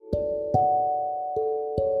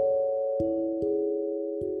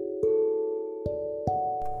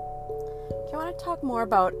want to talk more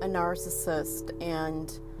about a narcissist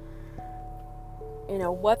and,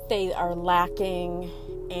 what they are lacking,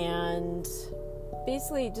 and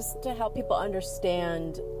basically just to help people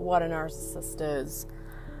understand what a narcissist is.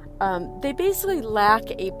 They basically lack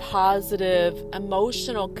a positive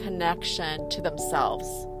emotional connection to themselves.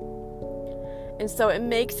 And so it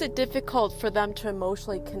makes it difficult for them to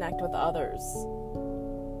emotionally connect with others.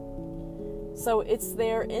 So it's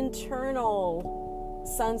their internal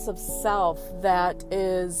sense of self that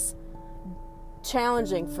is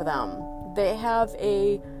challenging for them. They have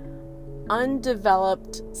a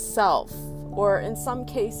undeveloped self, or in some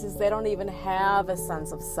cases they don't even have a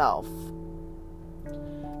sense of self.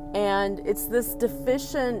 And it's this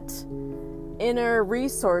deficient inner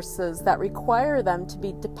resources that require them to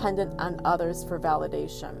be dependent on others for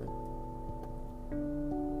validation.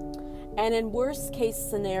 And in worst case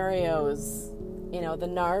scenarios, the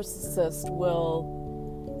narcissist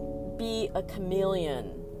will be a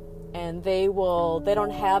chameleon, and they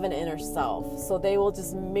don't have an inner self, so they will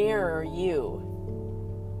just mirror you.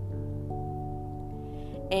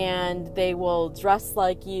 And they will dress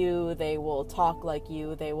like you, they will talk like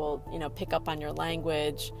you, they will, pick up on your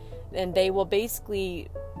language, and they will basically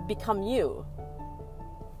become you.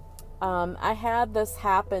 I had this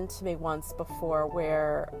happen to me once before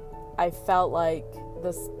where I felt like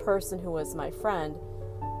this person who was my friend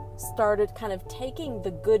started kind of taking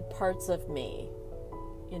the good parts of me.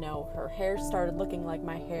 Her hair started looking like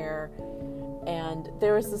my hair, and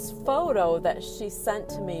there was this photo that she sent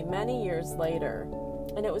to me many years later.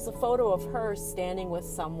 And it was a photo of her standing with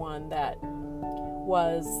someone that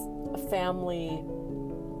was a family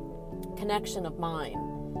connection of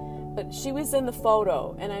mine. But she was in the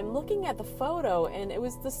photo, and I'm looking at the photo, and it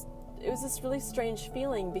was this really strange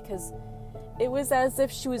feeling, because it was as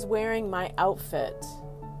if she was wearing my outfit.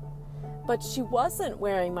 But she wasn't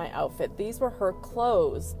wearing my outfit. These were her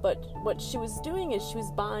clothes. But what she was doing is she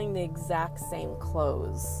was buying the exact same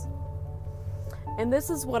clothes. And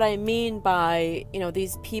this is what I mean by,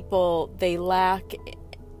 these people, they lack,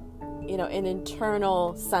 an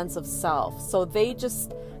internal sense of self. So they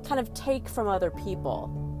just kind of take from other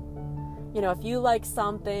people. If you like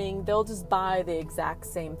something, they'll just buy the exact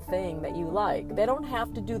same thing that you like. They don't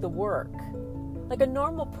have to do the work. Like a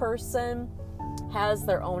normal person has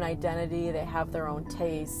their own identity. They have their own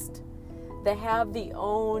taste. They have the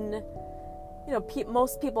own...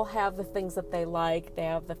 most people have the things that they like. They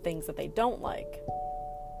have the things that they don't like.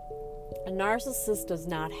 A narcissist does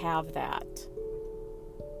not have that.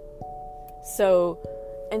 So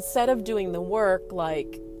instead of doing the work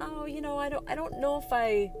like, I don't know if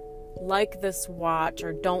I like this watch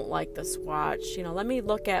or don't like this watch. Let me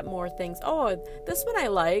look at more things. Oh, this one I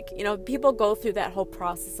like. People go through that whole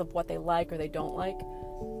process of what they like or they don't like.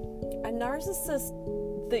 A narcissist,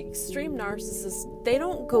 the extreme narcissists, they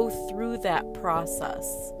don't go through that process.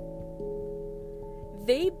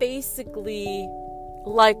 They basically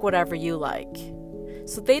like whatever you like.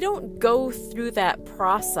 So they don't go through that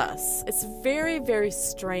process. It's very, very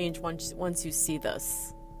strange once you see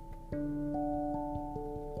this.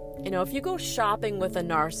 If you go shopping with a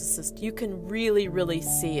narcissist, you can really, really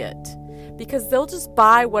see it. Because they'll just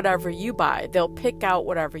buy whatever you buy. They'll pick out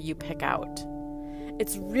whatever you pick out.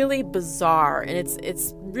 It's really bizarre, and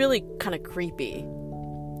it's really kind of creepy.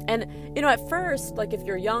 And at first, like if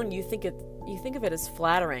you're young, you think of it as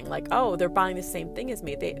flattering, like, oh, they're buying the same thing as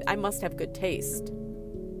me. I must have good taste.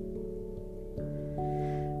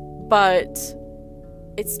 But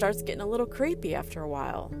it starts getting a little creepy after a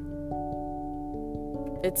while.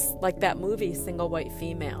 It's like that movie, Single White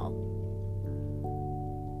Female.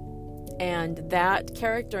 And that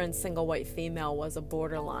character in Single White Female was a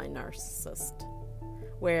borderline narcissist.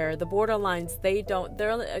 Where the borderlines,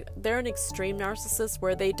 they're an extreme narcissist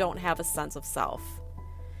where they don't have a sense of self.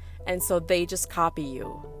 And so they just copy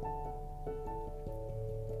you.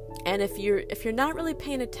 And if you're not really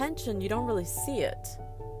paying attention, you don't really see it.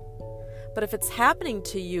 But if it's happening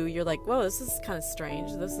to you, you're like, whoa, this is kind of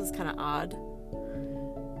strange. This is kind of odd.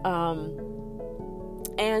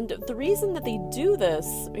 And the reason that they do this,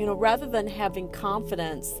 rather than having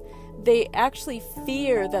confidence, they actually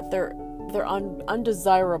fear that they're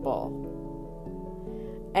undesirable.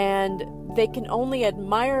 And they can only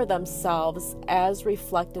admire themselves as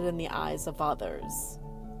reflected in the eyes of others.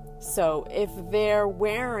 So if they're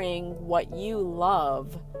wearing what you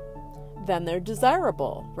love, then they're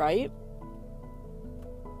desirable, right?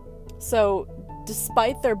 So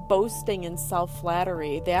despite their boasting and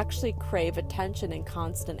self-flattery, they actually crave attention and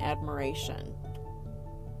constant admiration.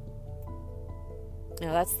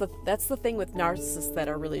 That's the thing with narcissists that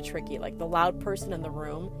are really tricky. Like the loud person in the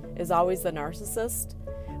room is always the narcissist,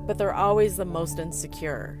 but they're always the most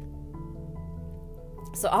insecure.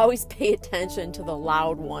 So always pay attention to the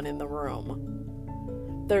loud one in the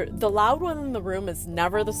room. The loud one in the room is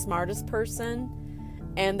never the smartest person,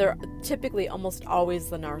 and they're typically almost always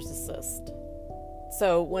the narcissist.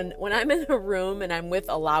 So when I'm in a room and I'm with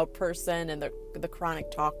a loud person and the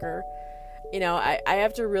chronic talker, I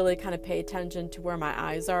have to really kind of pay attention to where my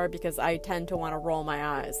eyes are, because I tend to want to roll my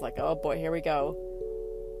eyes like, oh boy, here we go.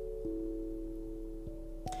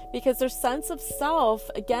 Because their sense of self,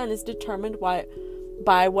 again, is determined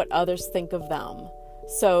by what others think of them.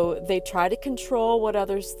 So they try to control what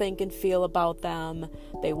others think and feel about them.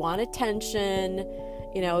 They want attention.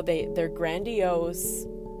 They're grandiose,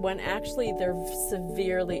 when actually they're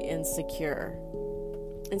severely insecure.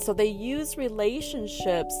 And so they use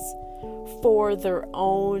relationships for their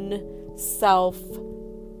own self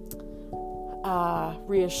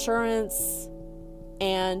reassurance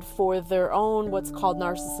and for their own what's called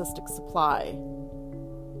narcissistic supply.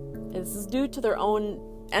 This is due to their own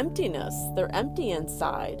emptiness. They're empty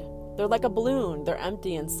inside. They're like a balloon. They're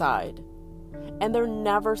empty inside. And they're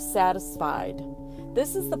never satisfied.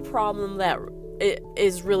 This is the problem that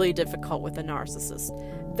is really difficult with a narcissist.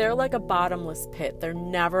 They're like a bottomless pit. They're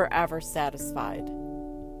never, ever satisfied.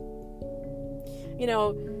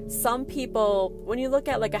 Some people, when you look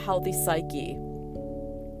at like a healthy psyche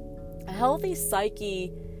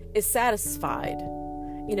is satisfied.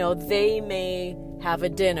 They may have a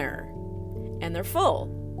dinner and they're full.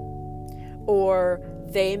 Or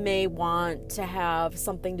they may want to have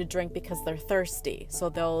something to drink because they're thirsty. So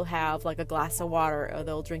they'll have like a glass of water, or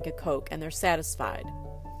they'll drink a Coke and they're satisfied.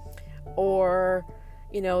 Or,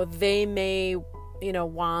 they may,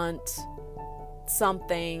 want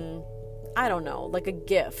something, I don't know, like a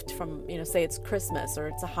gift from, say it's Christmas or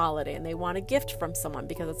it's a holiday, and they want a gift from someone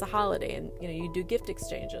because it's a holiday, and, you do gift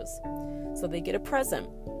exchanges. So they get a present.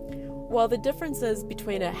 Well, the difference is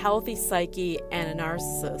between a healthy psyche and a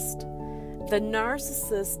narcissist. The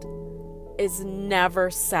narcissist is never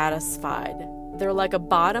satisfied. They're like a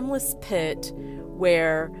bottomless pit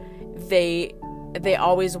where they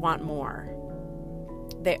always want more.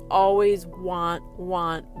 They always want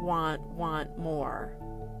more.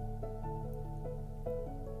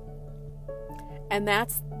 And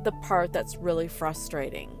that's the part that's really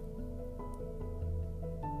frustrating.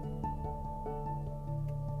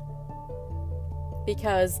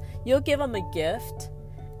 Because you'll give them a gift,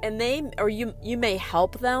 and you may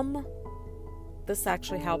help them. This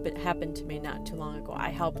actually happened to me not too long ago. I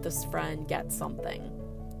helped this friend get something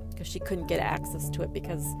because she couldn't get access to it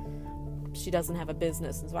because she doesn't have a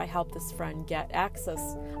business. And so I helped this friend get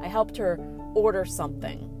access. I helped her order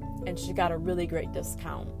something, and she got a really great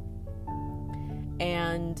discount.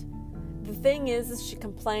 And the thing is she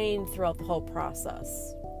complained throughout the whole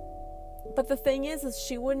process. But the thing is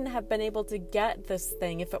she wouldn't have been able to get this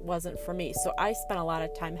thing if it wasn't for me. So I spent a lot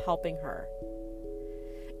of time helping her.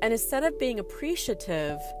 And instead of being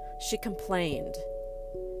appreciative, she complained.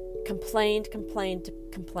 Complained.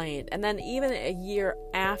 And then even a year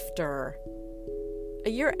after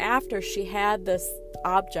she had this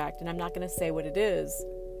object, and I'm not going to say what it is,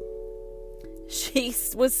 she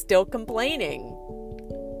was still complaining.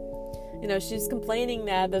 She's complaining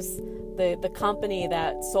that the company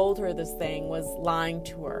that sold her this thing was lying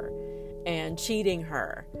to her and cheating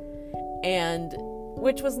her, and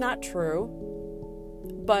which was not true.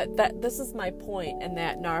 But this is my point, and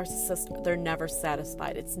that narcissists, they're never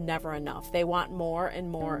satisfied. It's never enough. They want more and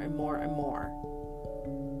more and more and more.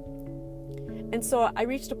 And so I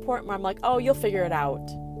reached a point where I'm like, oh, you'll figure it out.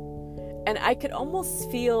 And I could almost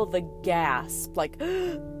feel the gasp, like,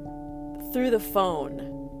 through the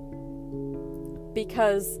phone.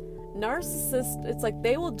 Because narcissists, it's like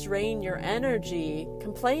they will drain your energy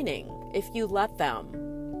complaining if you let them.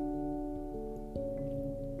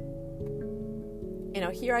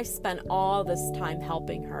 Here I spent all this time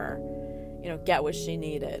helping her, get what she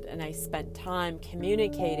needed. And I spent time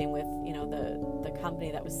communicating with, the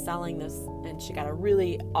company that was selling this, and she got a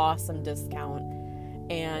really awesome discount.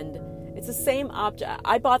 And it's the same object.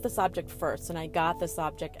 I bought this object first, and I got this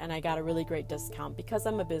object, and I got a really great discount because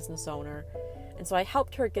I'm a business owner. And so I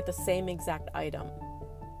helped her get the same exact item.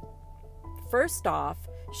 First off,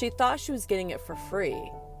 she thought she was getting it for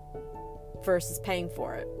free versus paying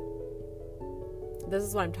for it. This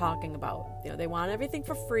is what I'm talking about. They want everything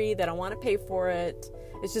for free. They don't want to pay for it.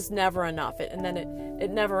 It's just never enough. And then it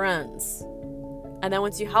never ends. And then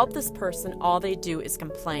once you help this person, all they do is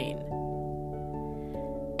complain.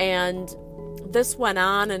 And this went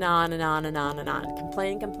on and on and on and on and on.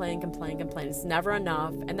 Complain. It's never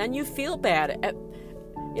enough. And then you feel bad. At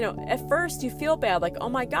first you feel bad, like, oh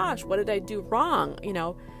my gosh, what did I do wrong?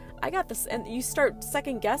 I got this, and you start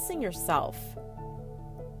second guessing yourself.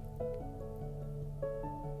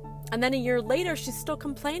 And then a year later, she's still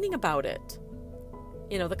complaining about it.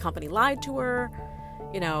 The company lied to her.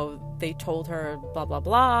 They told her blah, blah,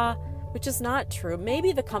 blah, which is not true.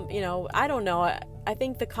 Maybe the company, I don't know. I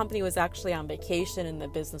think the company was actually on vacation and the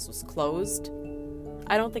business was closed.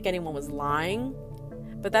 I don't think anyone was lying,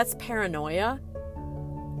 but that's paranoia.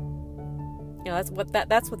 That's what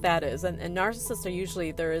that is. And narcissists are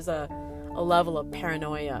usually, there is a level of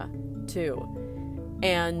paranoia too.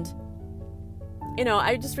 And,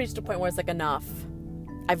 I just reached a point where it's like, enough.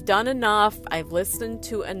 I've done enough. I've listened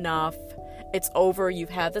to enough. It's over. You've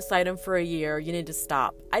had this item for a year. You need to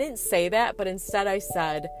stop. I didn't say that, but instead I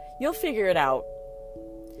said, you'll figure it out.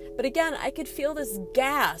 But again, I could feel this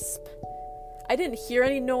gasp. I didn't hear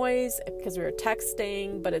any noise because we were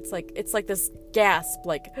texting, but it's like this gasp,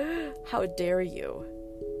 like, how dare you?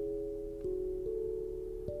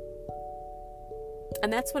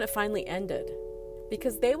 And that's when it finally ended.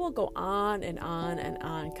 Because they will go on and on and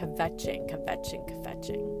on, kvetching.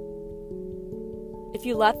 If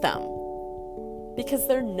you let them. Because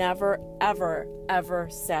they're never, ever, ever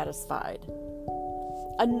satisfied.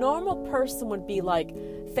 A normal person would be like,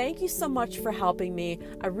 thank you so much for helping me.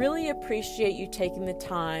 I really appreciate you taking the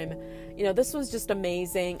time. This was just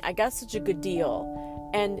amazing. I got such a good deal.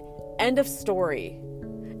 And end of story.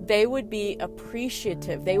 They would be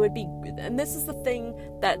appreciative. And this is the thing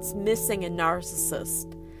that's missing in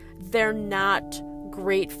narcissists. They're not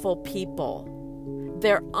grateful people.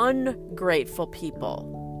 They're ungrateful people.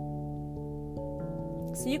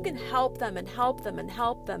 So you can help them and help them and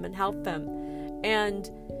help them and help them. And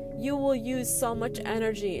you will use so much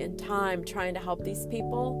energy and time trying to help these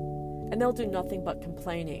people, and they'll do nothing but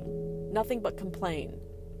complaining. Nothing but complain.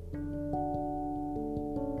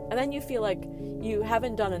 And then you feel like you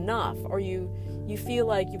haven't done enough, or you feel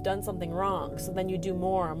like you've done something wrong, so then you do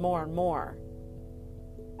more and more and more.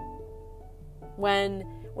 When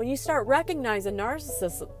you start recognizing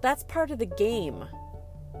narcissists, that's part of the game.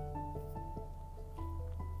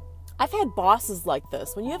 I've had bosses like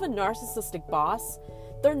this. When you have a narcissistic boss,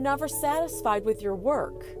 they're never satisfied with your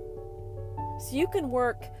work. So you can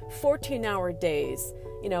work 14-hour days,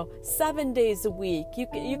 7 days a week.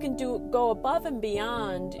 You can go above and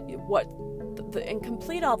beyond and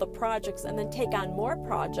complete all the projects, and then take on more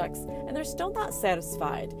projects, and they're still not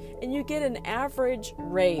satisfied. And you get an average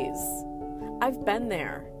raise. I've been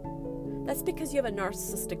there. That's because you have a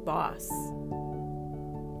narcissistic boss.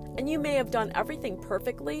 And you may have done everything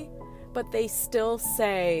perfectly, but they still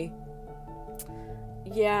say,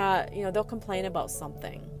 yeah, they'll complain about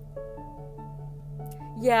something.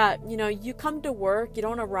 Yeah, you come to work, you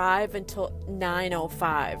don't arrive until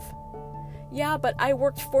 9:05. Yeah, but I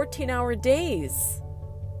worked 14-hour days.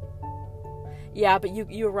 Yeah, but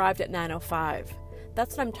you arrived at 9:05.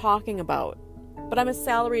 That's what I'm talking about. But I'm a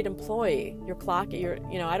salaried employee.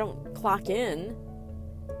 I don't clock in.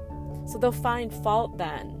 So they'll find fault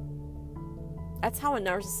then. That's how a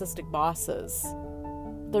narcissistic boss is.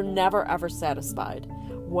 They're never ever satisfied.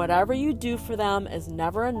 Whatever you do for them is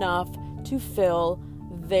never enough to fill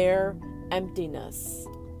their emptiness.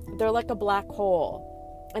 They're like a black hole.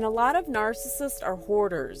 And a lot of narcissists are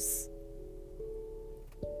hoarders.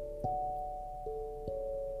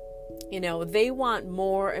 They want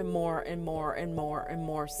more and more and more and more and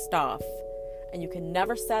more stuff. And you can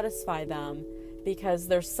never satisfy them because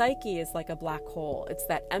their psyche is like a black hole. It's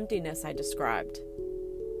that emptiness I described.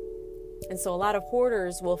 And so a lot of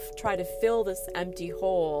hoarders will try to fill this empty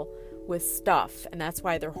hole with stuff. And that's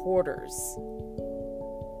why they're hoarders.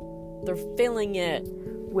 They're filling it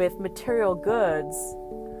with material goods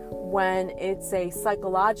when it's a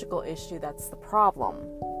psychological issue that's the problem.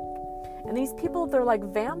 And these people, they're like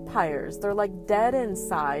vampires. They're like dead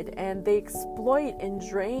inside, and they exploit and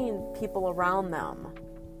drain people around them.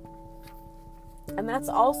 And that's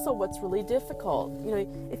also what's really difficult.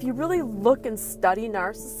 If you really look and study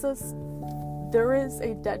narcissists, there is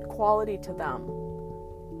a dead quality to them.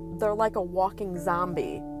 They're like a walking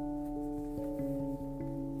zombie.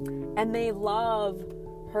 And they love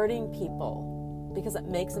hurting people because it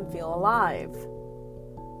makes them feel alive.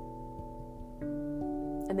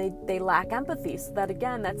 And they lack empathy. So that,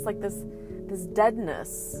 again, that's like this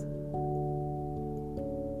deadness.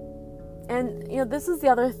 And, this is the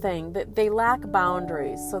other thing, that they lack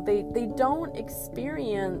boundaries. So they don't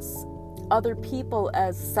experience other people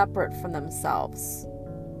as separate from themselves.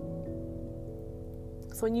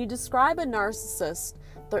 So when you describe a narcissist,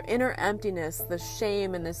 their inner emptiness, the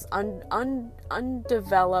shame, and this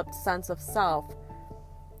undeveloped sense of self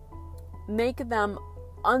make them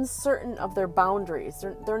uncertain of their boundaries.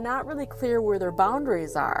 They're not really clear where their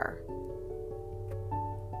boundaries are.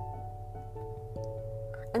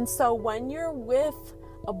 And so when you're with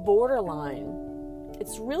a borderline,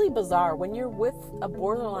 it's really bizarre. When you're with a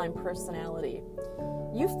borderline personality,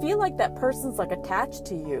 you feel like that person's like attached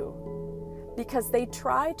to you because they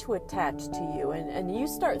try to attach to you, and you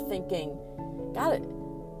start thinking,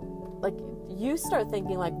 you start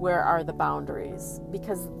thinking like, where are the boundaries?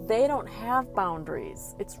 Because they don't have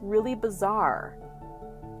boundaries. It's really bizarre.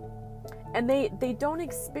 And they don't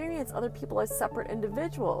experience other people as separate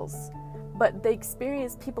individuals, but they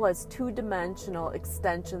experience people as two-dimensional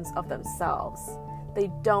extensions of themselves.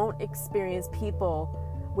 They don't experience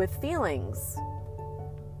people with feelings.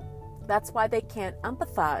 That's why they can't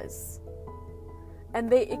empathize. And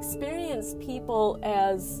they experience people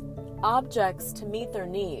as objects to meet their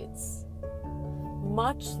needs,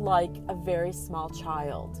 much like a very small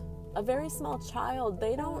child. A very small child,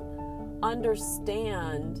 they don't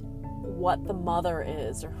understand what the mother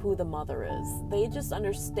is or who the mother is. They just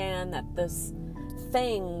understand that this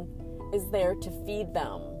thing is there to feed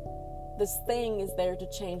them. This thing is there to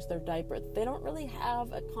change their diaper. They don't really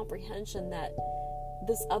have a comprehension that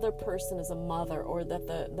this other person is a mother, or that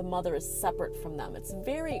the mother is separate from them. It's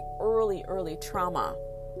very early trauma.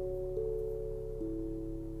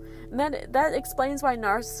 And that explains why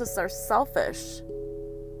narcissists are selfish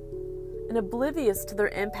and oblivious to their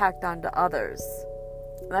impact onto others.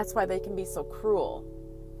 And that's why they can be so cruel.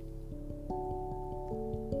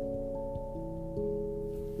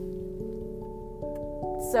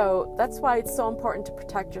 So that's why it's so important to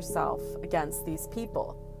protect yourself against these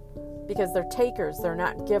people. Because they're takers, they're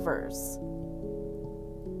not givers.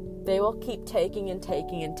 They will keep taking and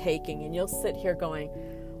taking and taking, and you'll sit here going,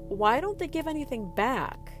 why don't they give anything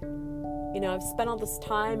back? I've spent all this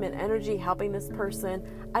time and energy helping this person.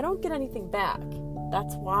 I don't get anything back.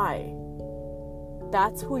 That's why.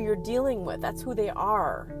 That's who you're dealing with. That's who they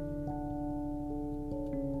are.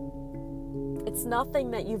 It's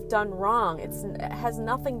nothing that you've done wrong. It has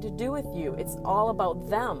nothing to do with you. It's all about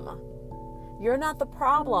them. You're not the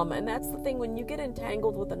problem. And that's the thing, when you get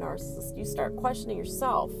entangled with a narcissist, you start questioning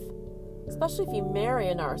yourself. Especially if you marry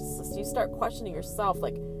a narcissist, you start questioning yourself,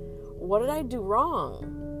 like, what did I do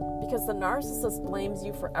wrong? Because the narcissist blames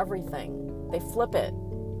you for everything. They flip it.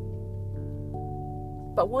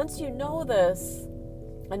 But once you know this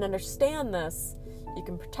and understand this, you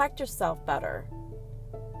can protect yourself better.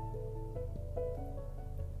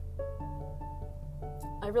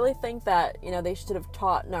 I really think that, they should have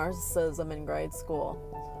taught narcissism in grade school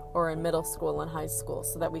or in middle school and high school,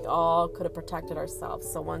 so that we all could have protected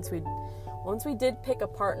ourselves. So once we did pick a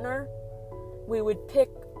partner, we would pick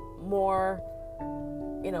more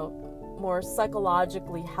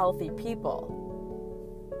psychologically healthy people.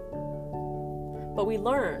 But we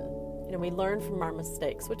learn from our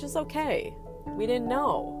mistakes, which is okay. We didn't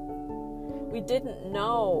know. We didn't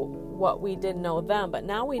know what we didn't know then, but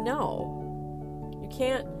now we know.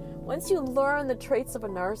 Once you learn the traits of a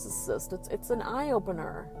narcissist, it's an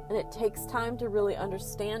eye-opener, and it takes time to really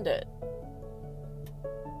understand it.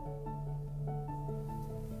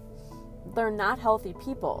 They're not healthy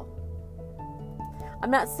people. I'm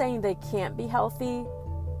not saying they can't be healthy,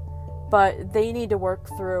 but they need to work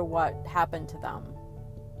through what happened to them.